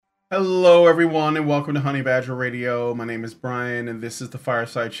Hello, everyone, and welcome to Honey Badger Radio. My name is Brian, and this is the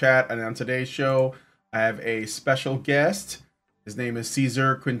Fireside Chat. And on today's show, I have a special guest. His name is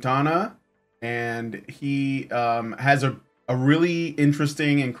Cesar Quintana, and he has a really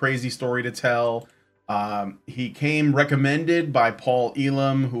interesting and crazy story to tell. He came recommended by Paul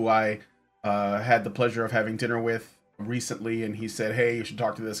Elam, who I had the pleasure of having dinner with recently, and he said, "Hey, you should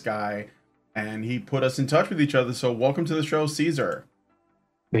talk to this guy," and he put us in touch with each other. So, welcome to the show, Cesar.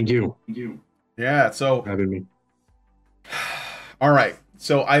 Thank you Yeah, for so having me. all right.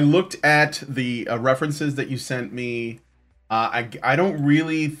 So I looked at the references that you sent me. I don't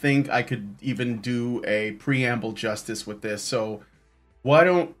really think I could even do a preamble justice with this. So why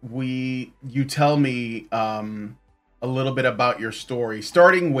don't you tell me a little bit about your story,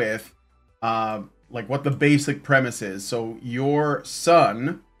 starting with like what the basic premise is. So your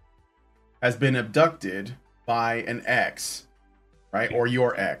son has been abducted by an ex, right? Or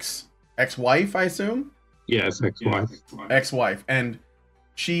your ex-wife, I assume? Yes, ex-wife. Ex-wife, and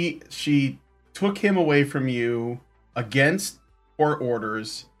she took him away from you against court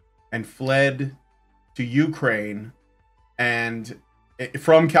orders and fled to Ukraine and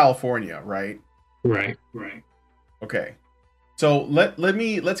from California, right? Right. Okay. So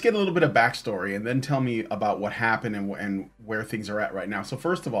let's get a little bit of backstory and then tell me about what happened and where things are at right now. So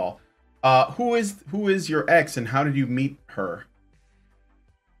first of all, who is your ex and how did you meet her?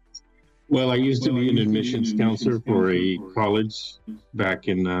 Well, I used to be an admissions counselor for a college back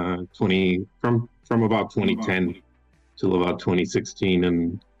in 20 from about 2010 till about 2016,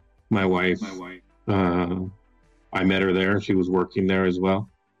 and my wife, uh, I met her there. She was working there as well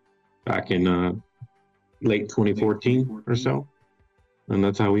back in late 2014 or so, and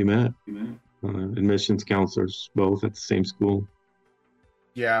that's how we met. Admissions counselors, both at the same school.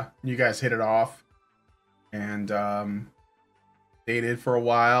 Yeah, you guys hit it off and dated for a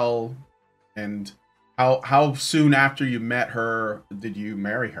while. And how soon after you met her did you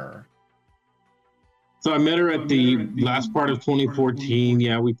marry her? So I met her at the last part of 2014.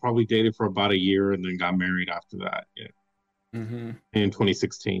 Yeah, we probably dated for about a year and then got married after that. Yeah, Mm-hmm. in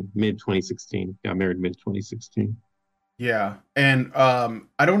 2016, mid 2016. Got married mid 2016. Yeah, and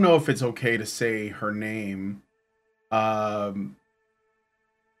I don't know if it's okay to say her name, um,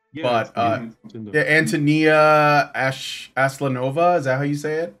 Yeah, but it's fine. It's in the. yeah, Antonia Aslanova. Is that how you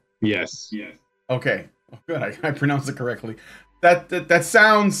say it? Yes. Okay, oh, good. I pronounced it correctly. That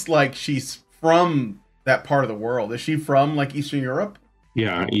sounds like she's from that part of the world. Is she from like Eastern Europe?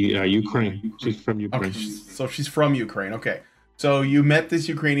 Yeah, Ukraine. She's from Okay, Ukraine. so she's from Ukraine. Okay, so you met this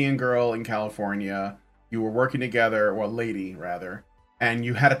Ukrainian girl in California. You were working together, well, lady rather, and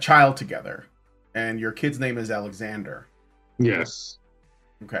you had a child together. And your kid's name is Alexander. Yes.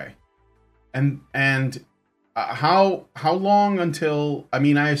 Okay, and how long until? I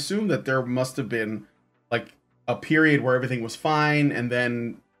mean, I assume that there must have been like a period where everything was fine, and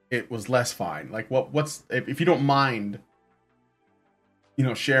then it was less fine. Like what's if you don't mind,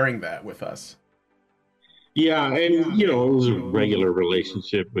 sharing that with us. Yeah, and it was a regular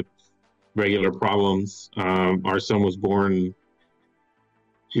relationship with regular problems. Our son was born.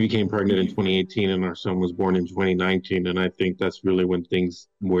 She became pregnant in 2018, and our son was born in 2019. And I think that's really when things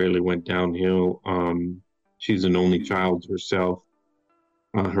really went downhill. She's an only child herself.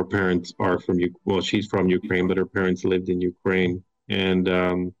 Her parents are well, she's from Ukraine, but her parents lived in Ukraine. And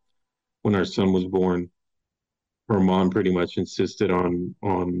when our son was born, her mom pretty much insisted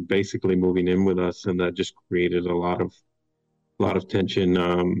on basically moving in with us, and that just created a lot of tension.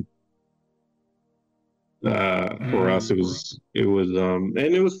 For us, and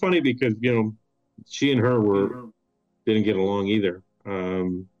it was funny because she and her were didn't get along either.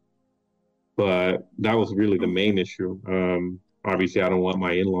 But that was really the main issue. Obviously, I don't want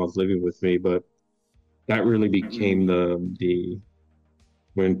my in-laws living with me, but that really became the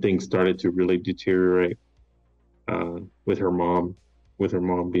when things started to really deteriorate with her mom,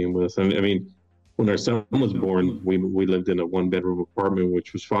 being with us. And I mean, when our son was born, we lived in a one-bedroom apartment,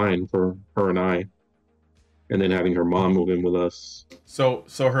 which was fine for her and I. And then having her mom move in with us. So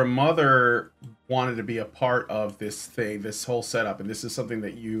her mother wanted to be a part of this thing, this whole setup, and this is something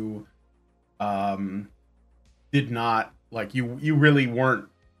that you um did not like. You really weren't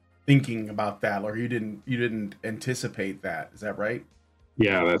thinking about that, or you didn't anticipate that. Is that right?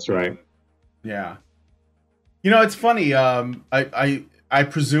 Yeah, that's right. Yeah. It's funny. I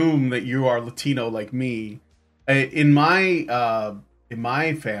presume that you are Latino like me. In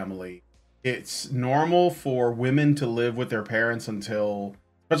my family, it's normal for women to live with their parents until,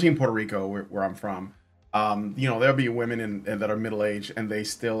 especially in Puerto Rico, where I'm from. There'll be women that are middle aged and they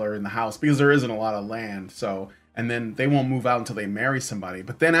still are in the house because there isn't a lot of land. So and then they won't move out until they marry somebody.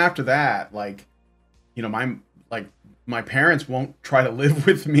 But then after that, like, like my parents won't try to live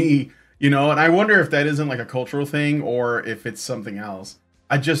with me, and I wonder if that isn't like a cultural thing or if it's something else.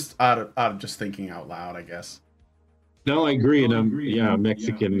 I just out of just thinking out loud, I guess. No, I agree, and yeah,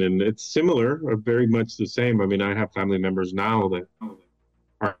 Mexican, and it's similar, or very much the same. I mean, I have family members now that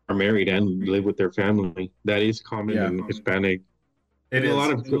are married and live with their family. That is common Yeah, in Hispanic it in is.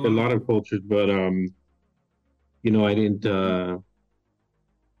 a lot of cultures, but I didn't.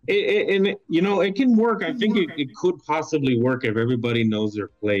 And it can work. I think it could possibly work if everybody knows their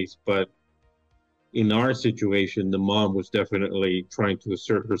place. But in our situation, the mom was definitely trying to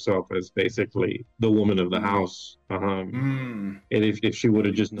assert herself as basically the woman of the house. And if she would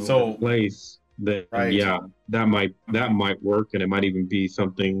have just known her So, place, then right. yeah, that might work, and it might even be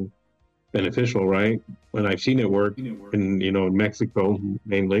something beneficial, right? And I've seen it work in Mexico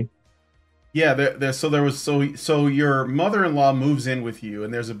mainly. Yeah, so your mother-in-law moves in with you,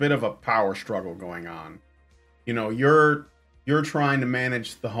 and there's a bit of a power struggle going on. You're trying to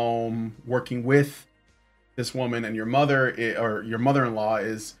manage the home, working with this woman, and or your mother-in-law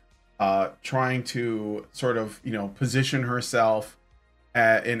is trying to sort of position herself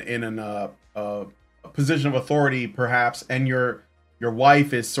a position of authority, perhaps, and your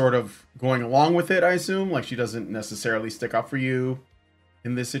wife is sort of going along with it. I assume, like she doesn't necessarily stick up for you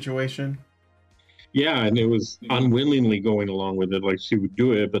in this situation. Yeah, and it was unwillingly going along with it. Like she would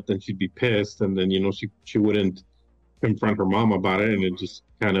do it, but then she'd be pissed, and then she wouldn't confront her mom about it, and it just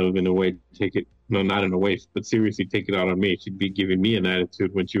kind of in a way take it, no, not in a way, but seriously take it out on me. She'd be giving me an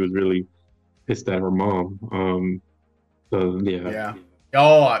attitude when she was really pissed at her mom. So yeah. Yeah.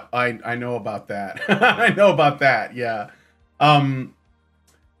 Oh, I know about that. I know about that. Yeah. Um.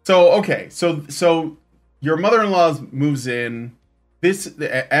 So okay. So your mother-in-law moves in. This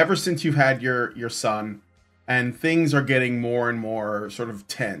ever since you've had your son, and things are getting more and more sort of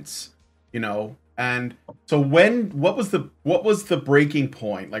tense. And so what was the breaking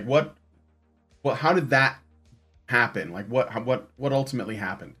point? Like what how did that happen? Like what ultimately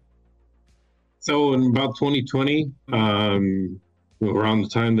happened? So in about 2020, around the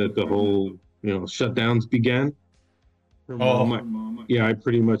time that the whole shutdowns began, her mom, Oh, yeah, I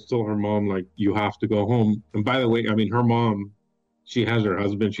pretty much told her mom, like, you have to go home. And by the way, I mean, her mom, she has her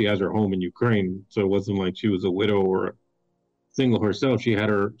husband, she has her home in Ukraine, so it wasn't like she was a widow or single herself. She had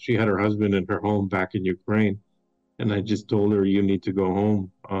her husband and her home back in Ukraine, and I just told her, you need to go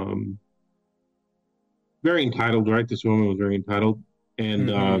home. Very entitled, right? This woman was very entitled, and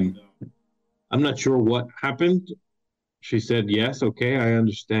mm-hmm. I'm not sure what happened. She said, yes, okay, I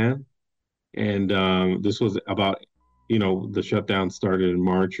understand. And this was about, the shutdown started in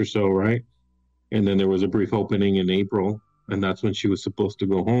March or so, right? And then there was a brief opening in April, and that's when she was supposed to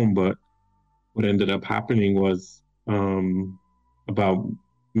go home. But what ended up happening was about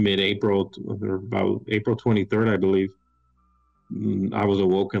mid-April, or about April 23rd, I believe, I was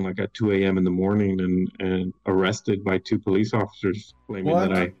awoken like at 2 a.m. in the morning and arrested by two police officers claiming that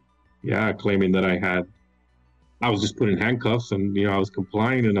What? I was just put in handcuffs, and I was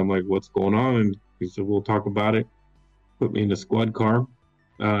complying, and I'm like, what's going on? And he said, we'll talk about it. Put me in a squad car.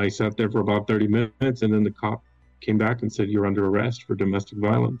 I sat there for about 30 minutes, and then the cop came back and said, you're under arrest for domestic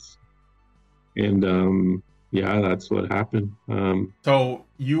violence. And yeah, that's what happened. So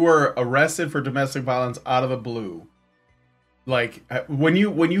you were arrested for domestic violence out of the blue. Like when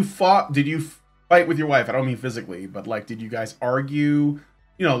you fought, did you fight with your wife? I don't mean physically, but like, did you guys argue?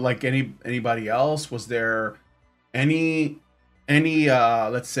 Like anybody else? Was there any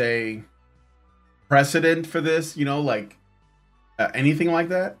let's say precedent for this? Like anything like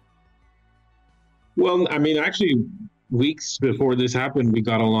that? Well, I mean, actually, weeks before this happened, we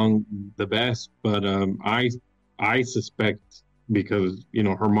got along the best. But I suspect because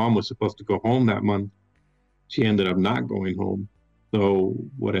her mom was supposed to go home that month, she ended up not going home. So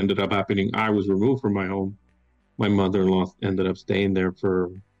what ended up happening, I was removed from my home. My mother-in-law ended up staying there for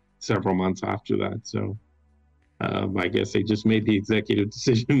several months after that. So I guess they just made the executive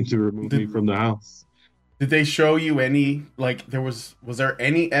decision to remove me Did from the house. did they show you any, like, was there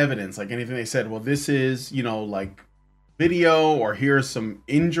any evidence, like anything they said, well, this is, like video, or here's some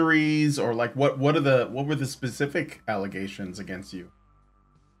injuries, or like what were the specific allegations against you,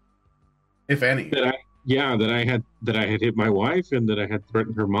 if any? That I, yeah, that I had hit my wife and that I had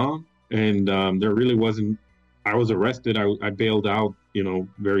threatened her mom, and there really wasn't. I was arrested. I bailed out.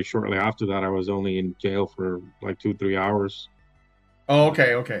 Very shortly after that, I was only in jail for like 2 3 hours. Oh,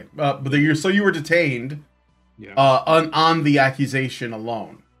 okay, okay. But you were detained Yeah. on the accusation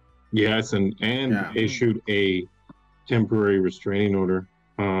alone. Yes, and Yeah. issued a temporary restraining order.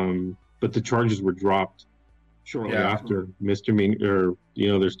 But the charges were dropped. shortly Yeah. after misdemeanor. Or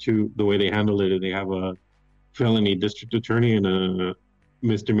there's two. The way they handled it, they have a felony district attorney and a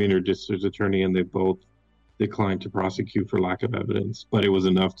misdemeanor district attorney, and they both declined to prosecute for lack of evidence. But it was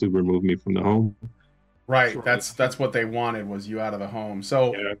enough to remove me from the home. Right. Shortly That's after. what they wanted, was you out of the home.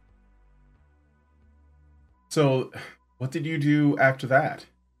 So Yeah. so what did you do after that?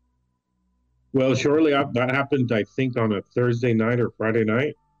 Well, shortly after that happened, I think on a Thursday night or Friday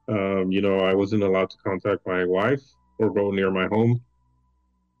night. I wasn't allowed to contact my wife or go near my home.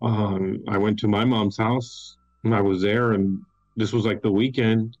 I went to my mom's house and I was there, and this was like the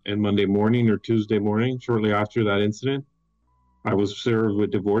weekend. And Monday morning or Tuesday morning, shortly after that incident, I was served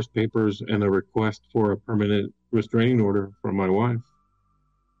with divorce papers and a request for a permanent restraining order from my wife.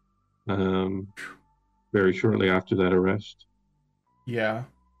 Um, very shortly after that arrest. Yeah.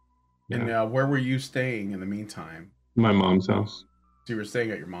 And Yeah, where were you staying in the meantime? my mom's house. So you were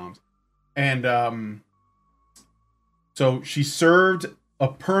staying at your mom's. And so she served a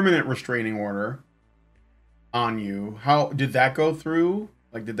permanent restraining order on you. How did that go through?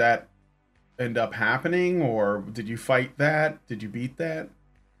 Like, did that end up happening, or did you fight that? Did you beat that?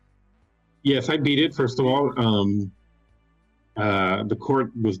 Yes, I beat it. First of all, the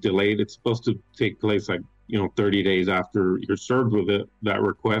court was delayed. It's supposed to take place like 30 days after you're served with that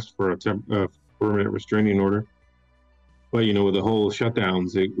request for a permanent restraining order. But with the whole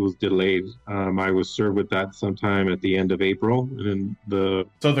shutdowns, it was delayed. I was served with that sometime at the end of April, and then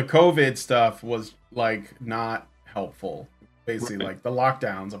So the COVID stuff was like not helpful. Basically, right. like the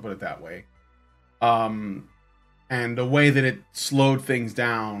lockdowns, I'll put it that way. Um, and the way that it slowed things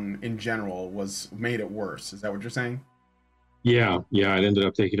down in general was made it worse. Is that what you're saying? Yeah, it ended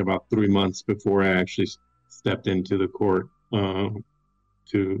up taking about 3 months before I actually stepped into the court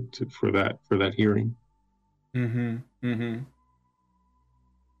to for that hearing. Mm-hmm. Mm-hmm.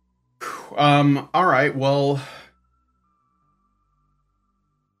 All right. Well,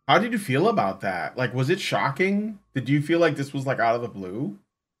 how did you feel about that? Like, was it shocking? Did you feel like this was like out of the blue?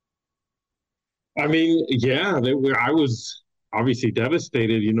 I mean, yeah, I was obviously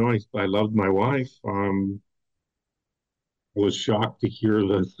devastated. I loved my wife. I was shocked to hear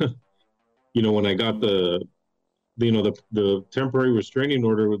that. When I got the temporary restraining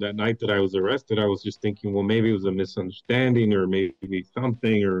order that night that I was arrested, I was just thinking, well, maybe it was a misunderstanding or maybe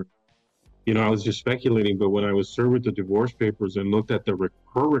something, or I was just speculating. But when I was served with the divorce papers and looked at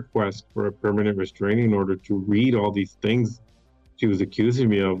her request for a permanent restraining order, to read all these things she was accusing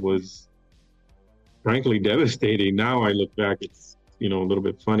me of was frankly devastating. Now I look back, it's a little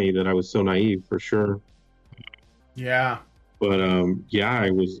bit funny that I was so naive, for sure. Yeah. But yeah,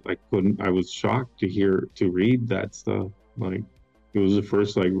 I was shocked to read that stuff. Like, it was the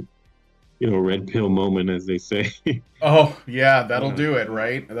first, like, red pill moment, as they say. Oh, yeah. That'll Yeah, do it,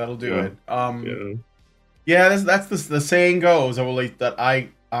 right? That'll do yeah, it. yeah. Yeah. That's the saying goes. Or like that I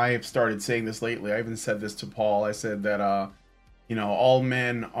have started saying this lately. I even said this to Paul. I said that all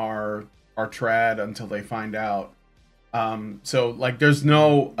men are trad until they find out. So like, there's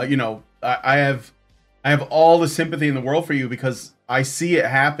no, I have all the sympathy in the world for you, because I see it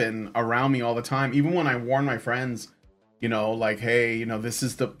happen around me all the time. Even when I warn my friends, like, hey,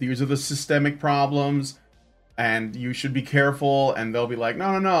 these are the systemic problems, and you should be careful. And they'll be like,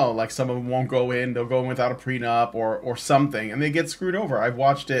 no, no, no. Like, some of them won't go in. They'll go in without a prenup or something, and they get screwed over. I've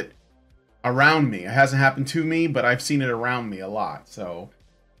watched it around me. It hasn't happened to me, but I've seen it around me a lot. So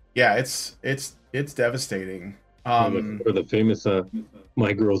yeah, it's devastating. Or the famous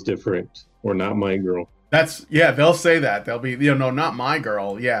 "my girl's different" or "not my girl." That's yeah, they'll say that. They'll be, no, not my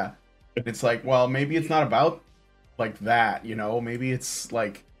girl. Yeah. It's like, well, maybe it's not about like that, maybe it's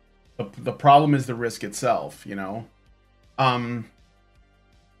like the problem is the risk itself. Um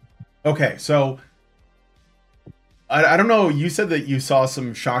okay, so I don't know, you said that you saw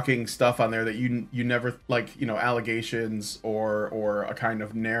some shocking stuff on there that you never, like, allegations or a kind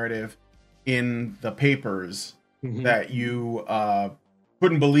of narrative in the papers Hmm. that you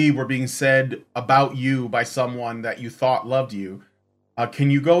couldn't believe were being said about you by someone that you thought loved you.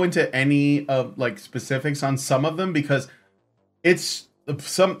 Can you go into any of like specifics on some of them? Because it's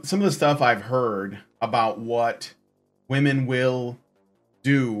some of the stuff I've heard about what women will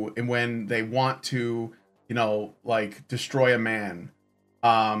do and when they want to, like, destroy a man.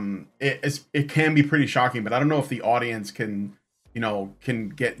 It can be pretty shocking, but I don't know if the audience can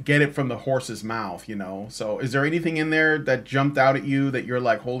get it from the horse's mouth. So is there anything in there that jumped out at you that you're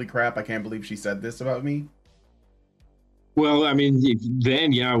like, holy crap, I can't believe she said this about me? Well, I mean,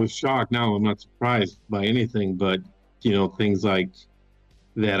 then yeah, I was shocked. Now I'm not surprised by anything, but things like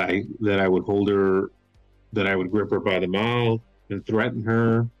that I would hold her, that I would grip her by the mouth and threaten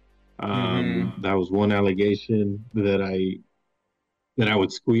her. Mm-hmm. That was one allegation that I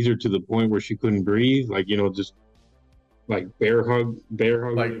would squeeze her to the point where she couldn't breathe, like, just like bear hug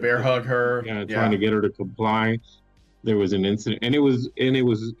Like her, bear hug her. yeah, trying to Yeah. get her to comply. There was an incident, and it was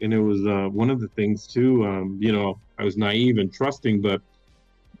one of the things too. I was naive and trusting, but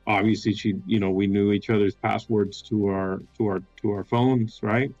obviously we knew each other's passwords to our phones,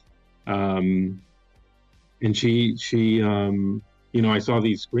 right? Um, and I saw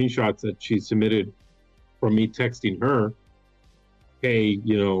these screenshots that she submitted from me texting her, hey,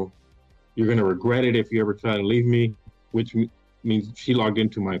 you're going to regret it if you ever try to leave me, which means she logged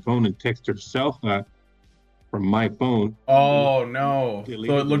into my phone and texted herself that from my phone, Oh no. So it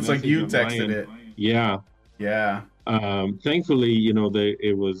deleted the looks like message you on my texted end. it. Yeah. Yeah. Thankfully,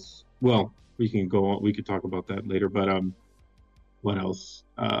 it was, well, we can go on, we could talk about that later, but what else?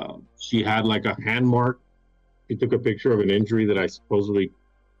 She had like a hand mark. She took a picture of an injury that I supposedly,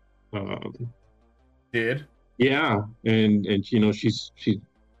 uh, Did. yeah, and she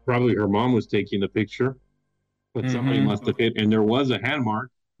probably her mom was taking the picture, but somebody Mm-hmm. must have hit, and there was a hand mark,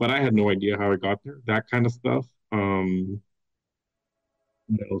 but I had no idea how it got there. That kind of stuff.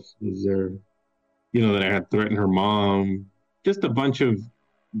 What else was there? That I had threatened her mom. Just a bunch of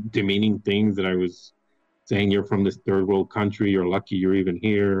demeaning things that I was saying. You're from this third world country. You're lucky you're even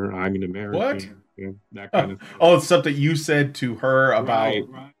here. I'm an What? American. That kind Oh, of stuff. oh, it's stuff that you said to her Right,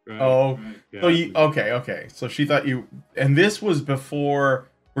 about. right, Oh, so yeah, you okay? Okay, so she thought you, and this was before.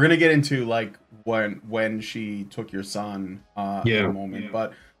 We're gonna get into like when she took your son in a yeah. moment,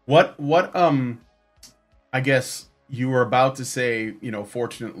 but what I guess you were about to say,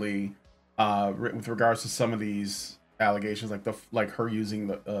 fortunately, with regards to some of these allegations, like her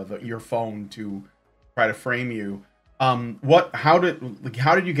using your phone to try to frame you. How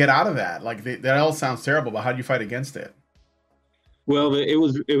did you get out of that? Like that all sounds terrible, but how did you fight against it? Well, it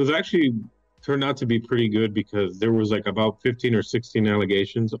was actually turned out to be pretty good because there was like about 15 or 16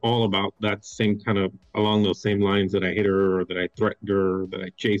 allegations, all about that same kind of along those same lines, that I hit her or that I threatened her or that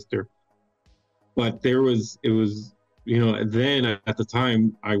I chased her. But it was, then at the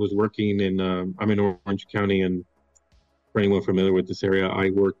time I was working I'm in Orange County, and for anyone familiar with this area,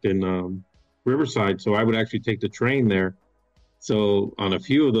 I worked in Riverside, so I would actually take the train there. So on a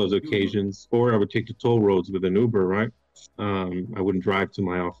few of those occasions, or I would take the toll roads with an Uber, right? I wouldn't drive to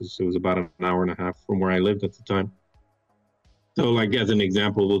my office. It was about an hour and a half from where I lived at the time. So, like, as an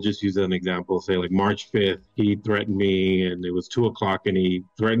example, we'll just use an example. Say, like, March 5th, he threatened me, and it was 2 o'clock, and he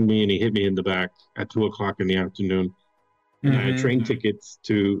threatened me, and he hit me in the back at 2 o'clock in the afternoon. And I had Mm-hmm. train tickets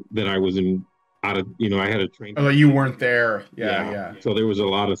to that I was in out of, I had a train Oh, ticket. you weren't there. Yeah, Yeah. yeah. So there was a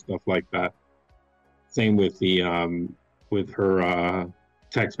lot of stuff like that. Same with with her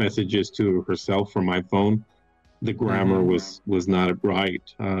text messages to herself from my phone. The grammar Mm-hmm. was not right.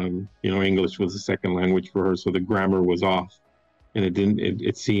 English was a second language for her, so the grammar was off, and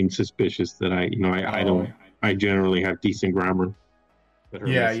it seemed suspicious that I Oh, don't I generally have decent grammar, but her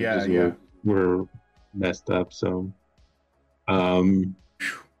yeah, yeah, messages yeah. were messed up. So um,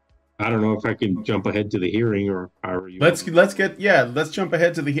 I don't know if I can jump ahead to the hearing or however you want. Let's jump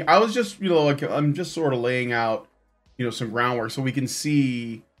ahead to the. I was just like I'm just sort of laying out some groundwork so we can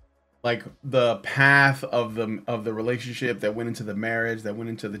see like the path of the relationship that went into the marriage, that went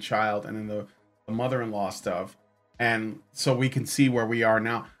into the child, and then the mother-in-law stuff, and so we can see where we are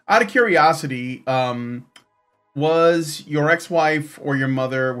now. Out of curiosity, was your ex-wife or your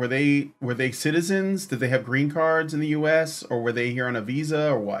mother, were they citizens? Did they have green cards in the U.S. or were they here on a visa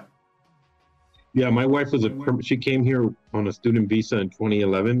or what? Yeah, my wife was she came here on a student visa in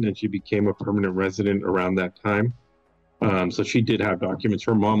 2011, and she became a permanent resident around that time. So she did have documents.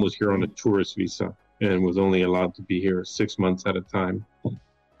 Her mom was here on a tourist visa and was only allowed to be here 6 months at a time.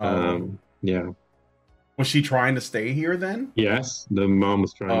 Oh, Yeah. was she trying to stay here then? Yes, the mom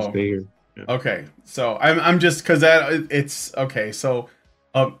was trying to Oh, stay here. Yeah. okay. So I'm just because that it's okay. So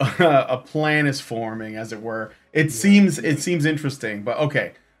a plan is forming, as it were. It seems interesting, but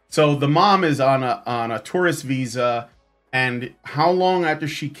okay. So the mom is on a tourist visa, and how long after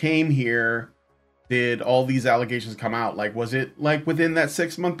she came here did all these allegations come out? Like, was it like within that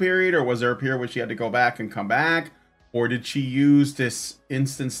 6 month period, or was there a period where she had to go back and come back, or did she use this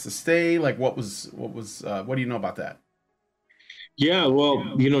instance to stay? Like, what do you know about that? Yeah,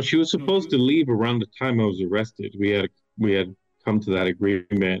 well, she was supposed to leave around the time I was arrested. We had come to that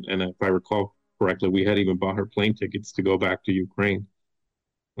agreement, and if I recall correctly, we had even bought her plane tickets to go back to Ukraine.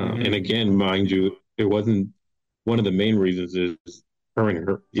 And Mm-hmm. again, mind you, it wasn't one of the main reasons is her and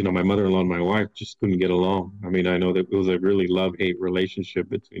her, my mother-in-law and my wife just couldn't get along. I mean, I know that it was a really love-hate relationship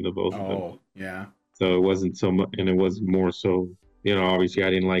between the both of them. Oh, yeah. So it wasn't so much, and it was more so. You know, obviously I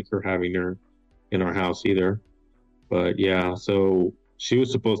didn't like her having her in our house either. But yeah, so she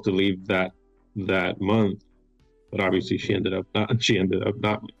was supposed to leave that month, but obviously she ended up not. She ended up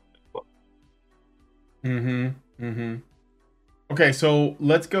not. Mm-hmm. Mm-hmm. Okay, so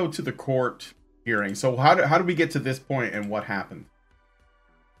let's go to the court hearing. So how do we get to this point and what happened?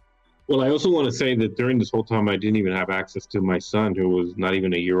 Well, I also want to say that during this whole time, I didn't even have access to my son, who was not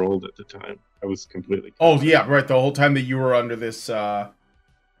even a year old at the time. I was completely cut Oh off. yeah, right. The whole time that you were under this restraining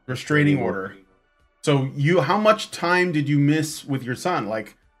Restraining order. order. So how much time did you miss with your son?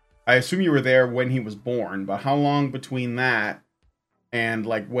 Like, I assume you were there when he was born, but how long between that and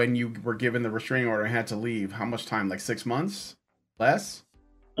like when you were given the restraining order and had to leave? How much time? Like 6 months? Less?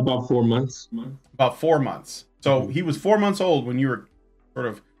 About 4 months. About 4 months. So Mhm. he was 4 months old when you were sort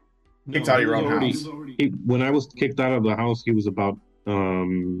of kicked No, out of he your was own already. house. When I was kicked out of the house, he was about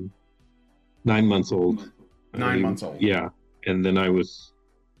um, 9 months old. Nine months old. Yeah, and then I was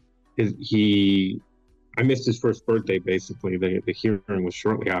he. I missed his first birthday. Basically, the hearing was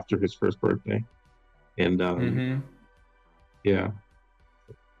shortly after his first birthday, and Mm-hmm. yeah.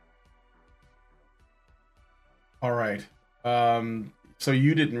 All right. So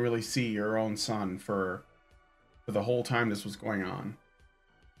you didn't really see your own son for the whole time this was going on.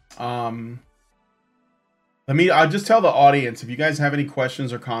 Um, I'll just tell the audience if you guys have any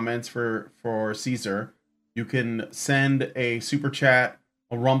questions or comments for Caesar, you can send a super chat,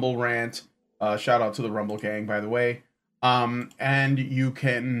 a Rumble rant. Shout out to the Rumble gang, by the way. And you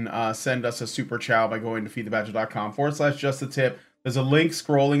can send us a super chat by going to feedthebadger.com/just a tip. There's a link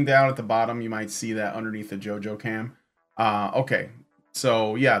scrolling down at the bottom. You might see that underneath the JoJo cam. Okay,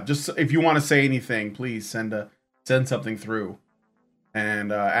 so yeah, just if you want to say anything, please send something through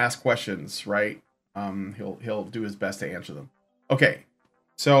and ask questions. Right, he'll do his best to answer them. Okay,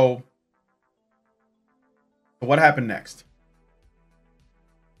 so what happened next?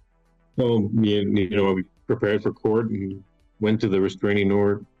 So we prepared for court and went to the restraining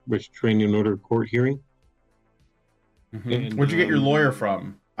order court hearing. And Where'd you get your lawyer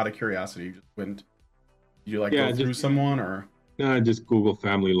from? Out of curiosity, you just went. Did you like go yeah, through someone or? just Google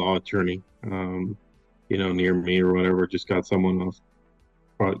family law attorney, near me or whatever. Just got someone off,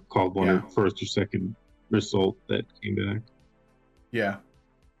 probably called one Yeah, or first or second result that came back. yeah.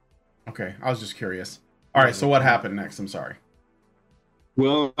 Okay, I was just curious. All right, so what happened next? I'm sorry.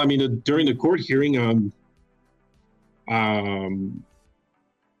 Well, I mean, during the court hearing, um,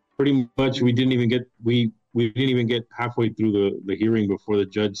 pretty much we didn't even get halfway through the hearing before the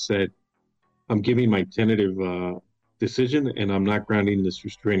judge said, "I'm giving my tentative decision, and I'm not granting this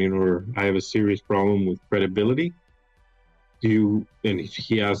restraining order. I have a serious problem with credibility. Do you?" And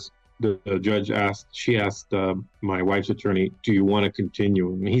he asked the judge asked she asked my wife's attorney, "Do you want to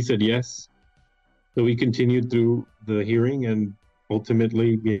continue?" And he said yes. So we continued through the hearing, and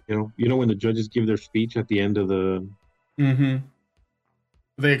ultimately, when the judges give their speech at the end of the, Mm-hmm.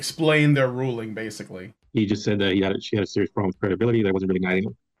 They explained their ruling basically. he just said that she had a serious problem with credibility. That wasn't really guiding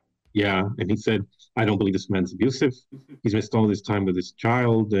him. Yeah, and he said, "I don't believe this man's abusive. He's missed all this time with his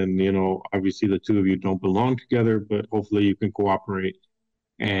child, and obviously the two of you don't belong together, but hopefully you can cooperate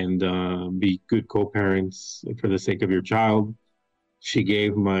and be good co-parents for the sake of your child." She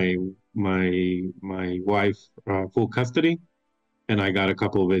gave my wife full custody, and I got a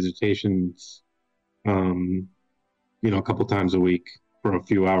couple of visitations, um, a couple times a week for a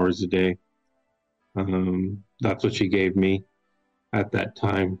few hours a day. That's what she gave me at that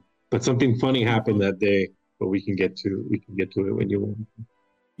time. But something funny happened that day, but we can get to it when you want.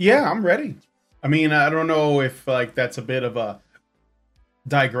 Yeah, I'm ready. I mean, I don't know if like that's a bit of a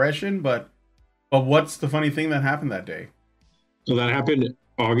digression, but what's the funny thing that happened that day? So that happened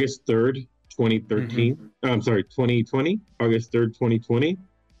August 3rd, 2013. Mm-hmm. I'm sorry, 2020, August 3rd, 2020.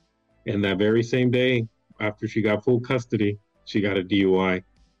 And that very same day, after she got full custody, she got a DUI.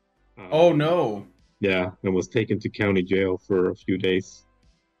 Oh Um, no. yeah, and was taken to county jail for a few days.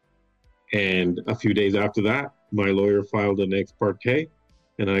 And a few days after that, my lawyer filed an ex parte,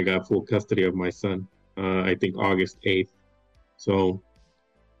 and I got full custody of my son. I think August 8th. So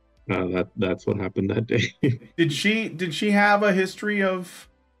that's what happened that day. Did she have a history of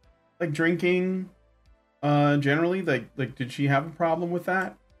like drinking generally? Like did she have a problem with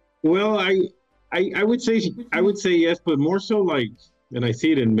that? Well, I would say yes, but more so like, and I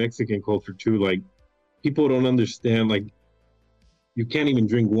see it in Mexican culture too. Like people don't understand. Like you can't even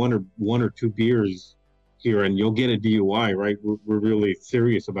drink one or two beers here, and you'll get a DUI, right? We're really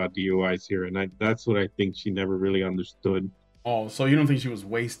serious about DUIs here, and that's what I think she never really understood. Oh, so you don't think she was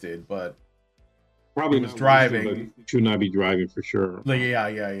wasted, but she Probably was not wasted, but driving. should not be driving for sure. Like, yeah,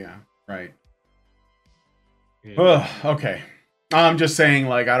 yeah, yeah. Right. And Ugh, okay. I'm just saying,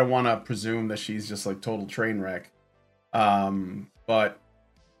 like, I don't want to presume that she's just like total train wreck. But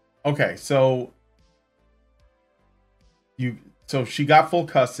okay, so you, so she got full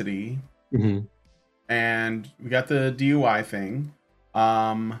custody, Hmm. and we got the DUI thing.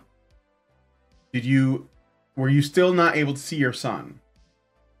 Um, did you, were you still not able to see your son,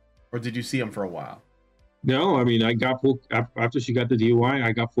 or did you see him for a while? No, I mean, I got full after she got the DUI.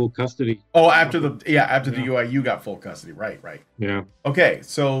 I got full custody. Oh, after the, yeah, after the Yeah, DUI, you got full custody. Right, right. yeah. Okay,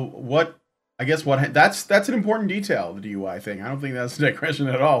 so what? I guess what that's an important detail, the DUI thing. I don't think that's a digression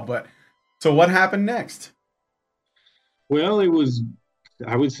at all. But so what happened next? Well, it was,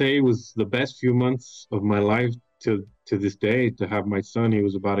 I would say, it was the best few months of my life to this day to have my son. He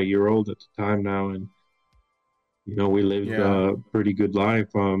was about a year old at the time now, and we lived Yeah, a pretty good life.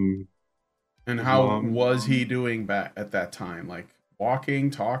 and His how mom, was he doing back at that time? Like walking,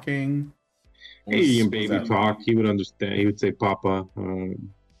 talking? hey, and Was baby that? talk. He would understand. He would say, "Papa."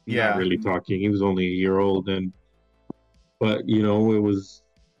 Not Yeah. really talking. He was only a year old, and but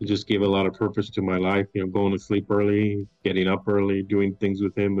it just gave a lot of purpose to my life. Going to sleep early, getting up early, doing things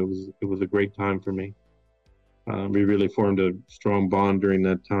with him. It was a great time for me. We really formed a strong bond during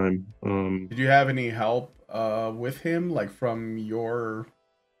that time. Did you have any help with him, like from your,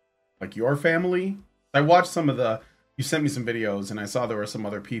 like your family? I watched some of the. You sent me some videos, and I saw there were some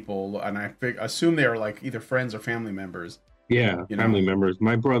other people, and assume they were like either friends or family members. Yeah, You family know. members.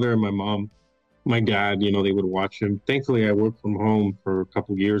 My brother and my mom, my dad. They would watch him. Thankfully, I worked from home for a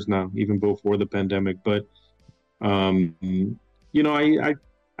couple of years now, even before the pandemic. But um,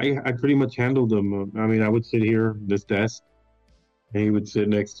 I pretty much handled him. I mean, I would sit here at this desk, and he would sit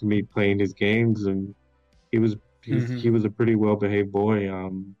next to me playing his games, and he was he Hmm. was a pretty well behaved boy.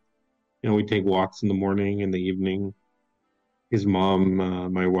 We'd take walks in the morning and the evening. His mom,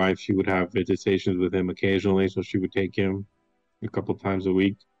 my wife, she would have visitations with him occasionally, so she would take him a couple times a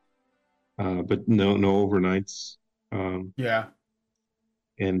week, but no overnights. Um, Yeah,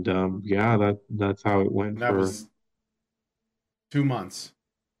 and yeah, that's how it went and that for was 2 months,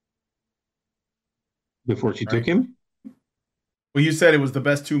 before she took right? him. Well, you said it was the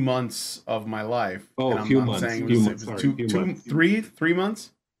best 2 months of my life, Oh, and a few I'm months, saying few it months. was Sorry, few months. 3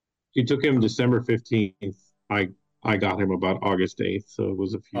 months. She took him December 15th. I got him about August 8th, so it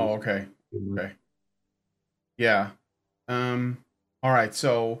was a Oh, okay, few months. okay, yeah. All right,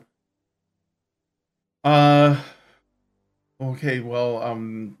 so uh, okay, well,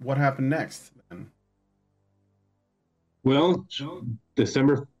 what happened next then? Well,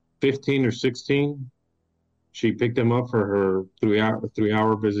 December 15 or 16, she picked him up for her 3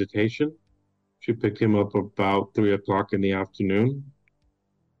 hour visitation. She picked him up about 3 o'clock in the afternoon.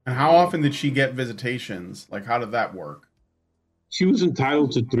 And how often did she get visitations? Like, how did that work? She was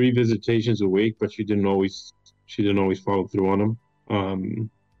entitled to 3 visitations a week, but she didn't always follow through on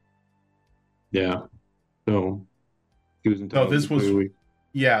them. Yeah, so she was So entitled to this three a was, week.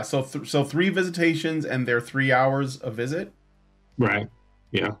 yeah. So so 3 visitations, and they're 3 hours a visit. Right.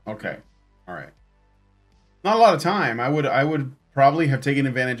 Yeah. Okay, all right. Not a lot of time. I would probably have taken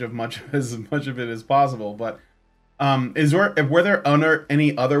advantage of much as much of it as possible. But is there, were there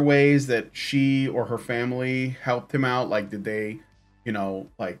any other ways that she or her family helped him out? Like, did they,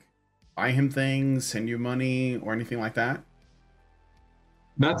 like buy him things, send you money, or anything like that?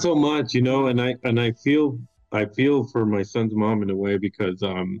 Not so much, and I feel for my son's mom in a way because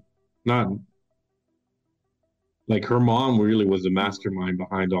not like her mom really was the mastermind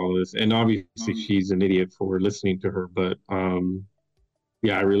behind all of this, and obviously she's an idiot for listening to her, but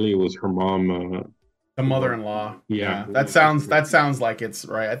yeah, really it was her mom. The The one, mother-in-law. yeah, Yeah, that sounds like it's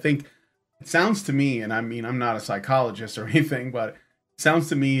right. I think it sounds to me, and I mean, I'm not a psychologist or anything, but it sounds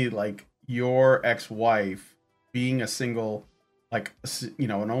to me like your ex-wife being a single, like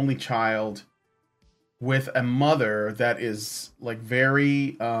an only child with a mother that is like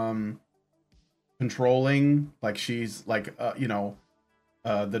very controlling. Like she's like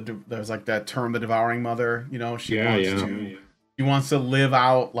there's like that term, the devouring mother. She yeah, wants yeah, to, she wants to live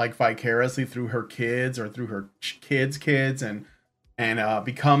out like vicariously through her kids or through her kids, and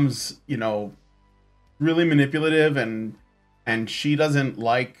becomes really manipulative, and she doesn't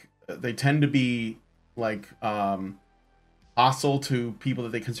like, they tend to be like hostile to people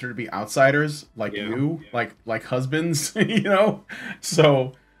that they consider to be outsiders, like yeah, you, like husbands.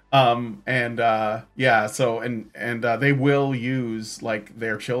 So and yeah, so and they will use like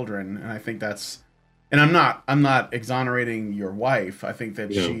their children, and I think that's, and I'm not exonerating your wife. I think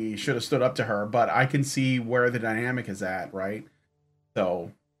that yeah, she should have stood up to her, but I can see where the dynamic is at, right?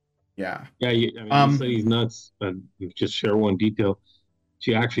 So yeah. yeah. I mean, this um lady's nuts. Just share one detail.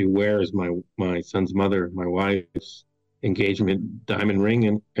 She actually wears my son's mother, my wife's. engagement diamond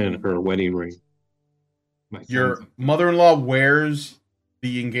ring and her wedding ring. My son's Your mother-in-law wears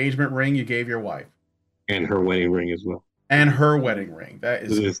the engagement ring you gave your wife and her wedding ring as well and her wedding ring. That to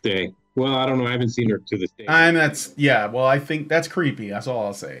is, this day. Well, I don't know. I haven't seen her to this day, but and that's yeah. Well, I think that's creepy. That's all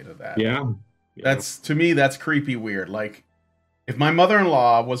I'll say to that. yeah, yeah, That's to me, that's creepy weird. Like if my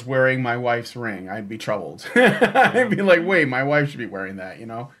mother-in-law was wearing my wife's ring, I'd be troubled. I'd yeah. be like, wait, my wife should be wearing that, you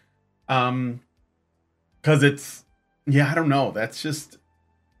know? Because it's yeah, I don't know. That's just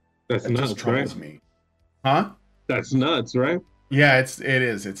That's that just nuts, right? troubles me, huh? That's nuts, right? Yeah, it's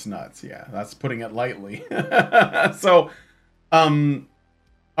nuts. Yeah, that's putting it lightly. So, um,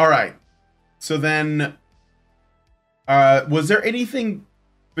 all right. So then, was there anything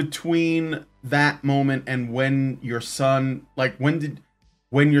between that moment and when your son, like,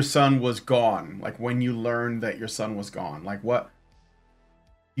 when your son was gone, like when you learned that your son was gone, like what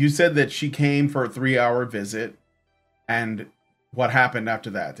you said that she came for a 3 hour visit, and what happened after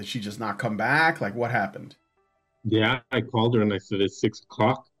that? Did she just not come back? Like, what happened? Yeah, I called her and I said it's 6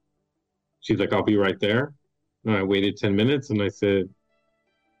 o'clock. She's like, I'll be right there. And I waited 10 minutes and I said,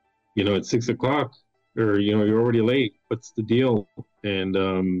 it's 6 o'clock, or you're already late. What's the deal? And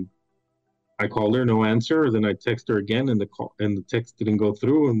I called her, no answer. Then I text her again, and the text didn't go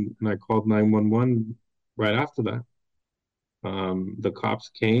through, and I called 911 right after that. The cops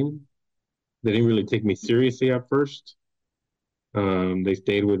came. They didn't really take me seriously at first. They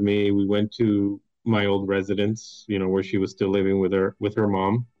stayed with me. We went to my old residence, where she was still living with her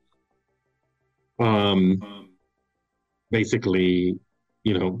mom. Um, Basically,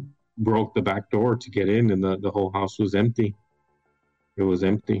 you know, broke the back door to get in, and the whole house was empty. It was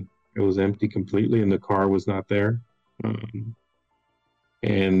empty. It was empty completely, and the car was not there. Um,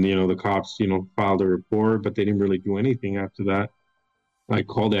 and the cops, filed a report, but they didn't really do anything after that. I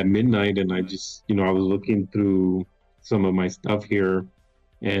called at midnight, and I just, I was looking through some of my stuff here,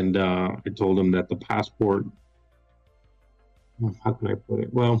 and I told them that the passport. How can I put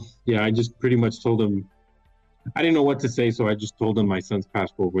it? Well, yeah, I just pretty much told them I didn't know what to say, so I just told them my son's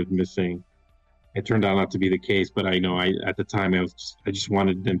passport was missing. It turned out not to be the case, but I know I at the time I just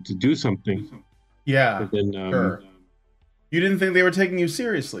wanted them to do something. Yeah, And then sure. You didn't think they were taking you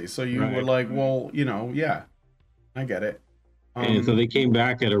seriously, so you were right, like, well, yeah, I get it. and so Um, they came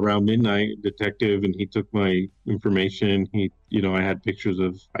back at around midnight, detective, and he took my information.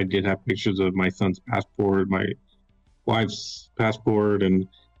 I did have pictures of my son's passport, my wife's passport, and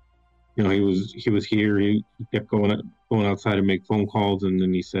he was here. He kept going outside to make phone calls, and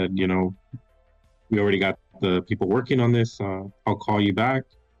then he said, we already got the people working on this. I'll call you back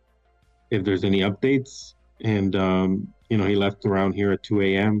if there's any updates. And he left around here at 2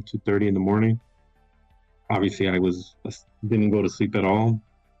 a.m., 2:30 in the morning. Obviously, didn't go to sleep at all.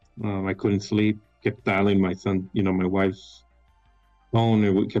 I couldn't sleep. Kept dialing my son, my wife's phone.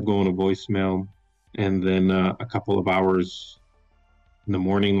 It kept going to voicemail. And then a couple of hours in the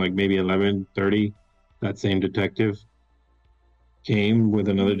morning, like maybe 11:30, that same detective came with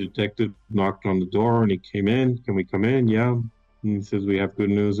another detective, knocked on the door, and he came in. Can we come in? Yeah. And he says, we have good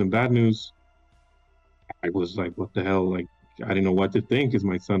news and bad news. I was like, what the hell? Like, I didn't know what to think. Is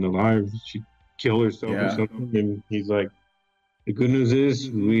my son alive? Did she kill herself or yeah, something? And he's like, the good news is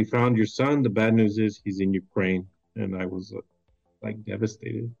we found your son. The bad news is he's in Ukraine. And I was like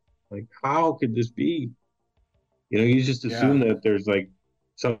devastated. Like, how could this be? You just yeah, assume that there's like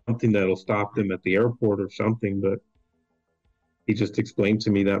something that'll stop them at the airport or something, but he just explained to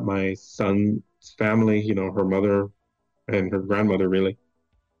me that my son's family, her mother and her grandmother really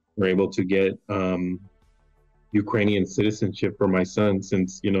were able to get Ukrainian citizenship for my son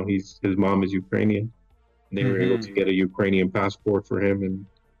since his mom is Ukrainian. And they were able mm-hmm. to get a Ukrainian passport for him, and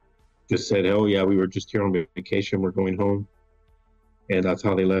just said, "Oh yeah, we were just here on vacation. We're going home," and that's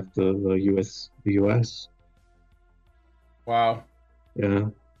how they left the U.S. The U.S. Wow. Yeah.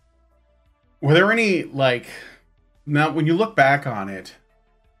 Were there any like now when you look back on it,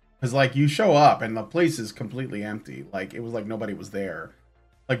 because like you show up and the place is completely empty, like it was like nobody was there.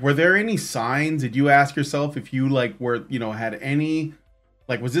 Like, were there any signs? Did you ask yourself if you like were had any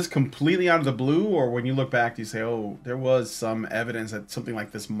like was this completely out of the blue, or when you look back, do you say, oh, there was some evidence that something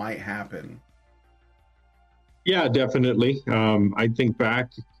like this might happen? Yeah, definitely. I think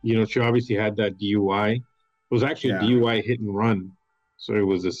back, she obviously had that DUI. It was actually a Yeah. DUI hit and run, so it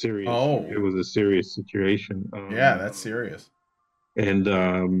Oh, was a serious situation. yeah, that's serious. And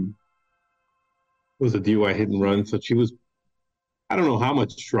it was a DUI hit and run. So I don't know how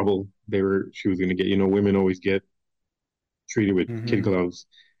much trouble she was going to get. Women always get treated with kid Mm-hmm. gloves,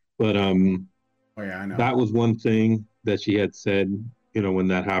 but Oh yeah, I know. that was one thing that she had said. When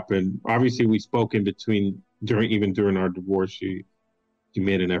that happened, obviously we spoke in between during our divorce, she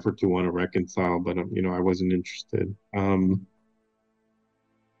made an effort to want to reconcile, but I wasn't interested.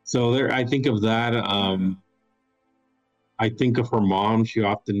 So there, I think of that. I think of her mom. She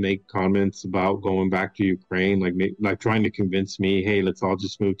often make comments about going back to Ukraine, like trying to convince me, hey, let's all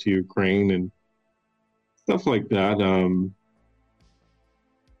just move to Ukraine and stuff like that.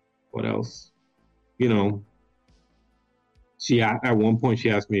 What else? You know, at one point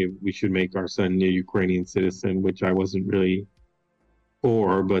she asked me if we should make our son a Ukrainian citizen, which I wasn't really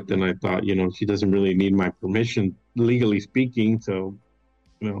for. But then I thought, she doesn't really need my permission, legally speaking. So,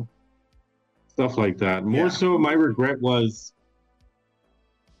 you know, stuff like that. More Yeah. so, my regret was,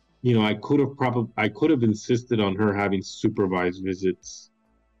 I could have insisted on her having supervised visits,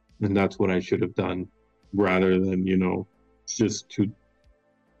 and that's what I should have done, rather than just to.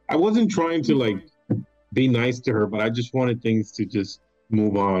 I wasn't trying to like be nice to her, but I just wanted things to just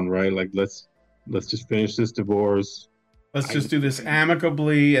move on, right? Like let's just finish this divorce. Let's just do this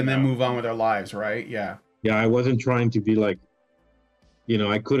amicably and then move on with our lives, right? Yeah. Yeah, I wasn't trying to be like,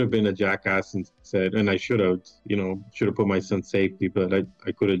 I could have been a jackass and said, and I should have, put my son's safety, but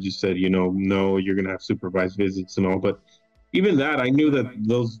I could have just said, no, you're gonna have supervised visits and all. But even that, I knew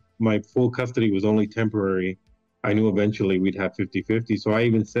that my full custody was only temporary. I knew eventually we'd have 50-50. So I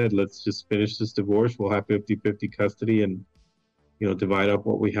even said, let's just finish this divorce. We'll have 50-50 custody and, divide up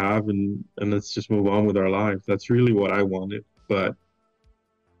what we have and let's just move on with our lives. That's really what I wanted. But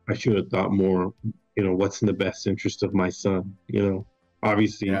I should have thought more, what's in the best interest of my son,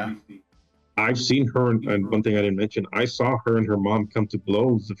 Obviously, Yeah. I've seen her, and one thing I didn't mention, I saw her and her mom come to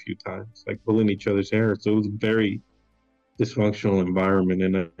blows a few times, like pulling each other's hair. So it was a very dysfunctional environment.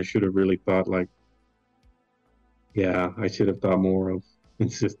 And I should have really thought like, yeah, I should have thought more of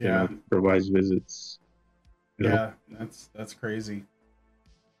insisting Yeah. on supervised visits. Yeah. That's crazy.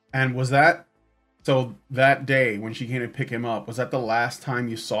 And was that so that day when she came to pick him up, was that the last time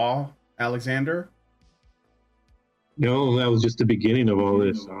you saw Alexander? No, that was just the beginning of all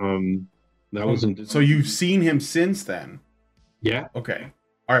this. That wasn't. So you've seen him since then? Yeah. Okay.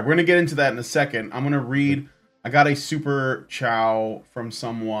 All right, we're gonna get into that in a second. I'm gonna read. I got a super chow from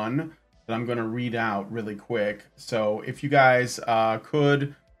someone that I'm gonna read out really quick. So if you guys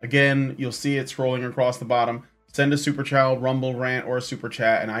could, again, you'll see it scrolling across the bottom. Send a super chow, rumble rant, or a super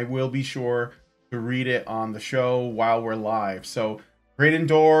chat, and I will be sure to read it on the show while we're live. So Great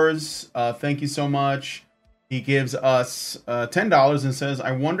Indoors, thank you so much. He gives us $10 and says,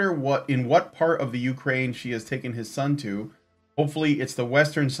 I wonder in what part of the Ukraine she has taken his son to. Hopefully it's the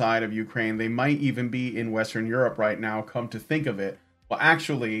western side of Ukraine. They might even be in Western Europe right now, come to think of it. Well,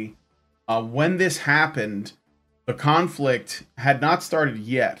 actually, when this happened, the conflict had not started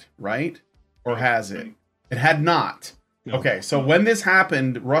yet, right? Or has it? It had not. No. Okay, so when this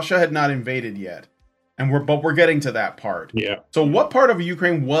happened, Russia had not invaded yet. But we're getting to that part. Yeah. So what part of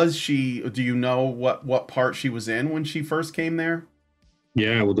Ukraine was she? Do you know what part she was in when she first came there?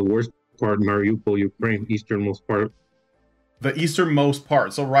 Yeah, well, the worst part, Mariupol, Ukraine, easternmost part. The easternmost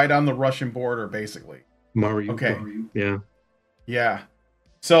part, so right on the Russian border, basically. Mariupol. Okay. Yeah. Yeah.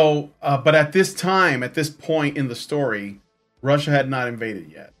 So, but at this point in the story, Russia had not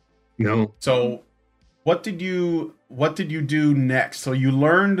invaded yet. No. So, what did you do next? So you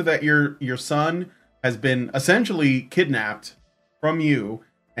learned that your son has been essentially kidnapped from you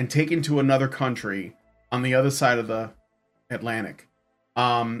and taken to another country on the other side of the Atlantic.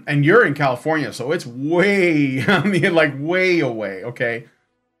 And you're in California, so it's way, way away. Okay.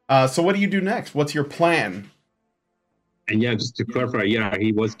 So what do you do next? What's your plan? And yeah, just to clarify, yeah,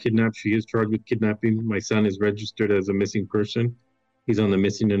 he was kidnapped. She is charged with kidnapping. My son is registered as a missing person. He's on the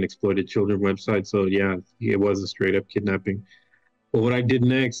Missing and Exploited Children website. So yeah, it was a straight up kidnapping. But what I did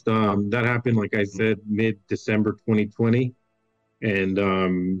next, that happened, like I said, mid-December 2020.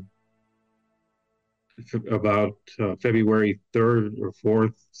 And about February 3rd or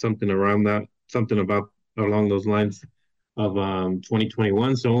 4th, something along those lines of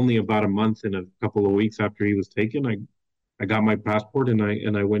 2021. So only about a month and a couple of weeks after he was taken, I got my passport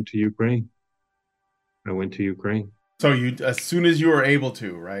and I went to Ukraine. So you, as soon as you were able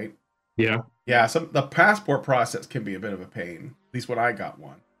to, right? Yeah. Yeah. So the passport process can be a bit of a pain. At least when I got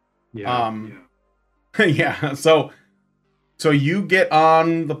one. Yeah. Yeah. So you get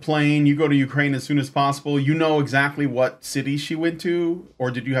on the plane, you go to Ukraine as soon as possible. You know exactly what city she went to,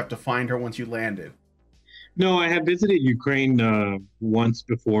 or did you have to find her once you landed? No, I had visited Ukraine once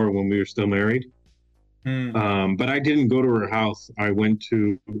before when we were still married. But I didn't go to her house. I went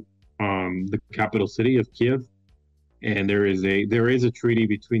to the capital city of Kiev, and there is a treaty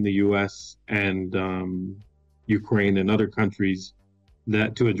between the U.S. and Ukraine and other countries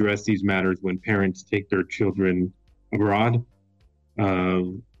that to address these matters when parents take their children abroad,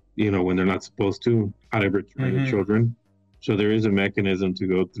 when they're not supposed to, how to return the Mm-hmm. children. So there is a mechanism to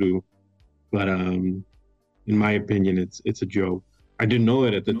go through, but in my opinion, it's a joke. I didn't know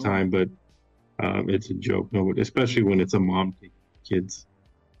it at the time, but it's a joke. No, especially when it's a mom taking kids.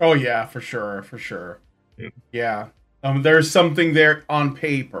 Oh yeah, for sure, for sure. Yeah. Yeah. There's something there on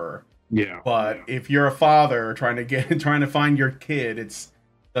paper, Yeah. but if you're a father trying to find your kid, it's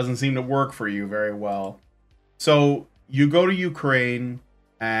doesn't seem to work for you very well. So you go to Ukraine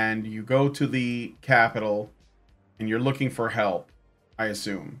and you go to the capital and you're looking for help, I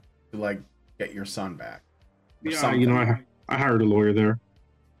assume, to like get your son back or Yeah. something. I hired a lawyer there.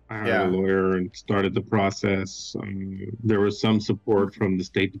 I hired a Yeah. lawyer and started the process. There was some support from the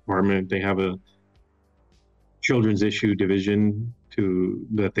State Department. They have a children's issue division to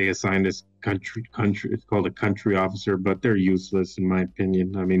that they assign this country. It's called a country officer, but they're useless in my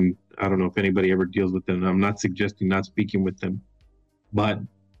opinion. I mean, I don't know if anybody ever deals with them. I'm not suggesting not speaking with them, but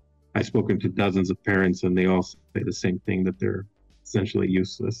I've spoken to dozens of parents, and they all say the same thing, that they're essentially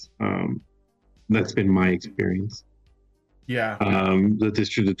useless. That's been my experience. Yeah. The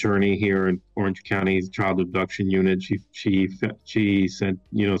district attorney here in Orange County's child abduction unit, she sent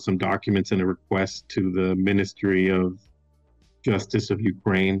some documents and a request to the Ministry of Justice of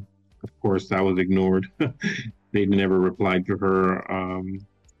Ukraine. Of course, that was ignored. They never replied to her.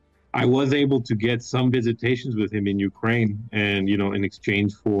 I was able to get some visitations with him in Ukraine, and in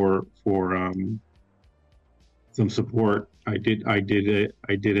exchange for some support, I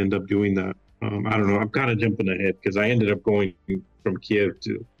did end up doing that. I don't know. I'm kind of jumping ahead because I ended up going from Kiev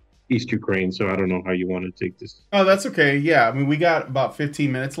to East Ukraine, so I don't know how you want to take this. Oh, that's okay. Yeah, I mean, we got about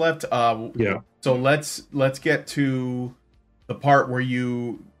 15 minutes left. Yeah, So let's get to the part where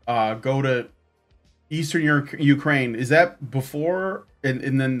you go to Eastern Ukraine. Is that before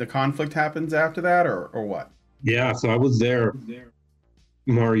and then the conflict happens after that, or what? yeah. So I was there.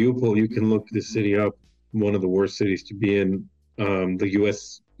 Mariupol. You can look this city up. One of the worst cities to be in. The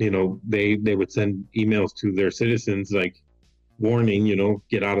U.S. They would send emails to their citizens like warning,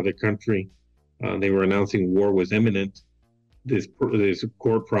 get out of the country. They were announcing war was imminent. This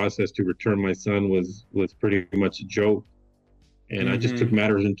court process to return my son was pretty much a joke. And I just took Mm-hmm.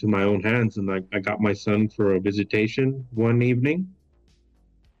 matters into my own hands, and I got my son for a visitation one evening.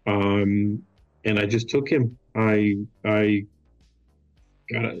 And I just took him. I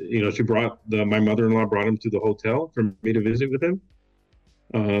got, she brought my mother-in-law brought him to the hotel for me to visit with him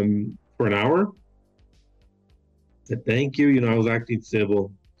for an hour. Said thank you. I was acting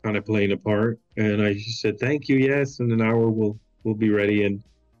civil, kind of playing a part, and I just said thank you, yes. In an hour, we'll be ready. And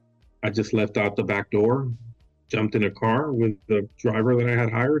I just left out the back door, jumped in a car with the driver that I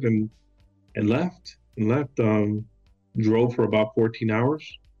had hired, and left. Drove for about 14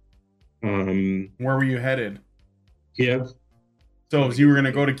 hours. Where were you headed? Kiev. So you were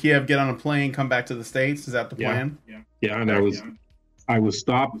gonna go to Kiev, get on a plane, come back to the States. Is that the Yeah, plan? yeah. And Okay. I was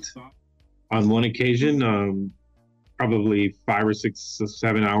stopped on one occasion, probably 5 or 6 or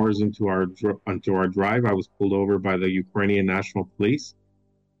 7 hours into our drive. I was pulled over by the Ukrainian National Police.